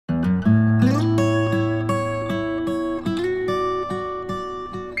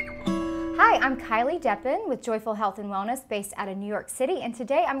I'm Kylie Deppen with Joyful Health and Wellness based out of New York City, and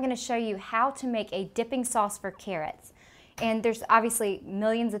today I'm going to show you how to make a dipping sauce for carrots. And there's obviously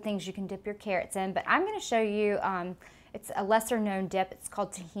millions of things you can dip your carrots in, but I'm going to show you, it's a lesser known dip. It's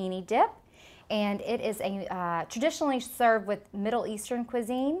called tahini dip, and it is traditionally served with Middle Eastern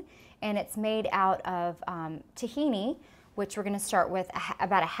cuisine, and it's made out of tahini, which we're going to start with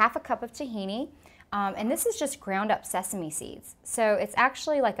about a half a cup of tahini. And this is just ground up sesame seeds. So it's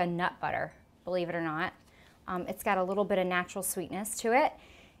actually like a nut butter, believe it or not. It's got a little bit of natural sweetness to it.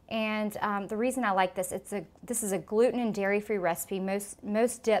 And the reason I like this, this is a gluten and dairy-free recipe.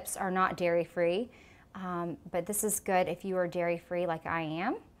 Most dips are not dairy-free, but this is good if you are dairy-free like I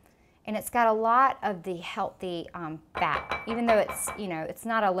am. And it's got a lot of the healthy fat. Even though it's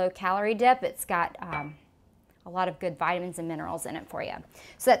not a low-calorie dip, it's got a lot of good vitamins and minerals in it for you.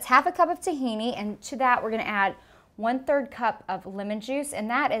 So that's half a cup of tahini, and to that we're going to add 1/3 cup of lemon juice, and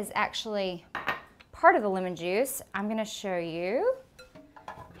that is actually part of the lemon juice. I'm going to show you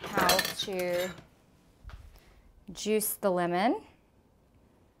how to juice the lemon.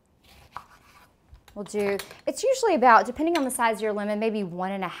 It's usually about, depending on the size of your lemon, maybe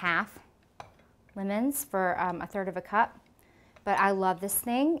 1.5 lemons for 1/3 of a cup. But I love this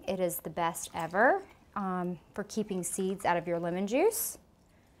thing. It is the best ever. For keeping seeds out of your lemon juice.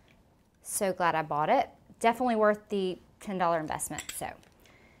 So glad I bought it. Definitely worth the $10 investment. So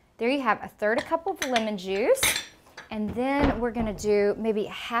there you have 1/3 cup of lemon juice, and then we're going to do maybe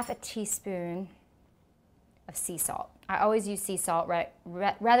half a teaspoon of sea salt. I always use sea salt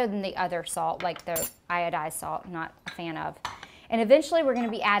rather than the other salt, like the iodized salt. I'm not a fan of. And eventually we're going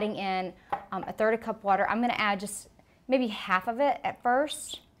to be adding in 1/3 cup water. I'm going to add just maybe half of it at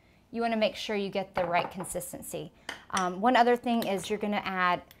first. You want to make sure you get the right consistency. One other thing is you're going to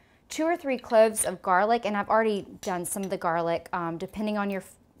add 2 or 3 cloves of garlic, and I've already done some of the garlic, depending on your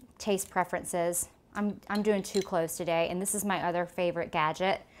taste preferences. I'm doing 2 cloves today, and this is my other favorite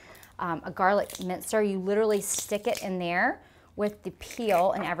gadget, a garlic mincer. You literally stick it in there with the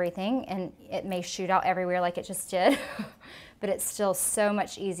peel and everything, and it may shoot out everywhere like it just did, but it's still so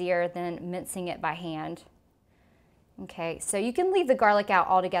much easier than mincing it by hand. Okay, so you can leave the garlic out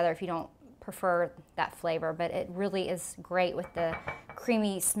altogether if you don't prefer that flavor, but it really is great with the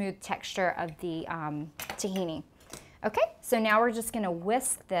creamy, smooth texture of the tahini. Okay, so now we're just going to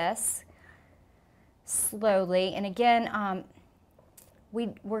whisk this slowly, and again,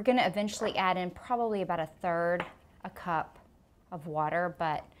 we're going to eventually add in probably about 1/3 cup of water,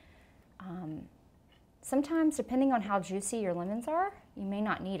 but sometimes, depending on how juicy your lemons are, you may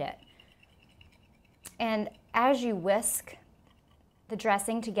not need it. And as you whisk the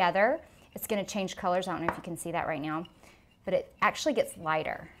dressing together, it's going to change colors. I don't know if you can see that right now, but it actually gets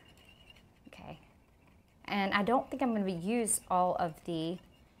lighter. Okay. And I don't think I'm going to use all of the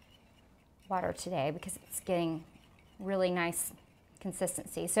water today because it's getting really nice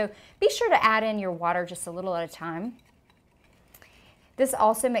consistency. So be sure to add in your water just a little at a time. This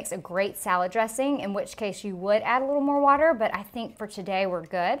also makes a great salad dressing, in which case you would add a little more water, but I think for today we're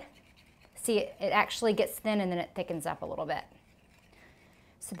good. See, it actually gets thin and then it thickens up a little bit.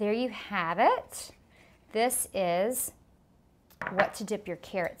 So there you have it. This is what to dip your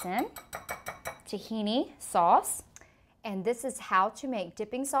carrots in. Tahini sauce. And this is how to make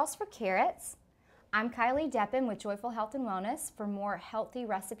dipping sauce for carrots. I'm Kylie Deppen with Joyful Health and Wellness. For more healthy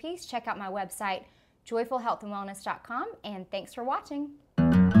recipes, check out my website, joyfulhealthandwellness.com, and thanks for watching.